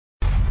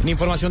En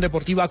información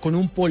deportiva, con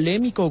un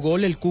polémico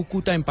gol, el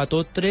Cúcuta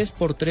empató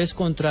 3-3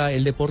 contra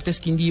el Deportes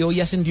Quindío y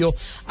ascendió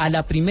a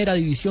la primera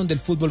división del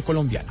fútbol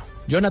colombiano.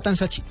 Jonathan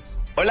Sachin.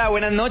 Hola,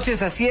 buenas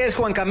noches. Así es,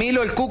 Juan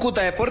Camilo. El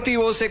Cúcuta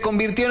Deportivo se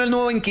convirtió en el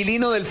nuevo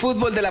inquilino del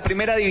fútbol de la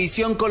primera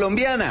división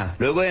colombiana,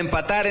 luego de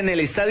empatar en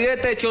el estadio de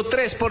techo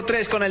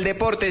 3-3 con el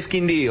Deportes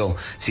Quindío.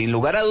 Sin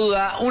lugar a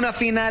duda, una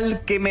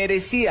final que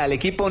merecía al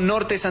equipo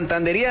norte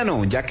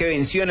santanderiano, ya que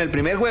venció en el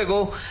primer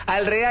juego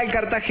al Real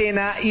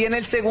Cartagena y en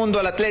el segundo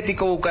al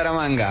Atlético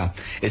Bucaramanga.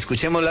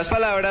 Escuchemos las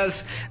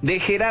palabras de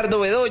Gerardo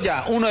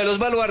Bedoya, uno de los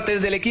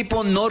baluartes del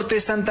equipo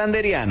norte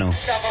santanderiano.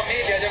 La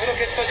familia, yo creo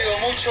que esto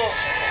ayudó mucho.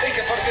 ¡Ay,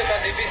 qué partido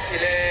tan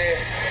difícil!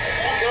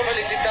 Quiero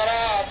felicitar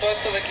a todos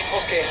estos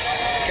equipos que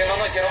no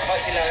nos hicieron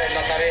fácil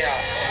la tarea.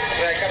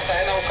 Real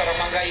Cartagena,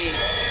 Bucaramanga y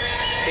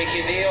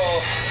Quindío.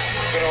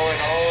 Pero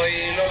bueno,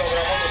 hoy lo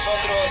logramos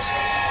nosotros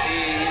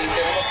y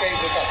tenemos que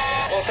disfrutar.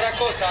 Otra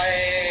cosa,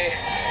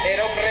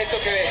 era un reto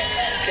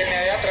que me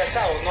había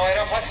trazado. No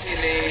era fácil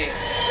y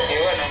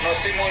bueno, no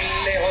estoy muy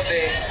lejos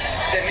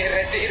de mi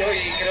retiro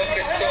y creo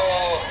que esto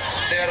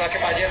de verdad que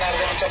me va a llenar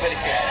de mucha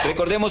felicidad.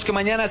 Recordemos que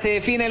mañana se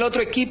define el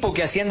otro equipo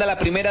que ascienda a la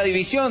primera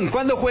división,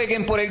 cuando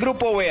jueguen por el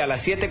grupo B a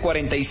las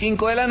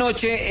 7:45 de la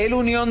noche, el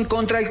Unión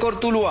contra el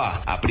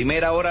Cortuluá. A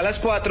primera hora a las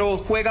 4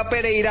 juega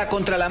Pereira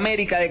contra el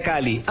América de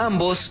Cali,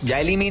 ambos ya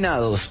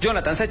eliminados.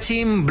 Jonathan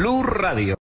Sachin, Blue Radio.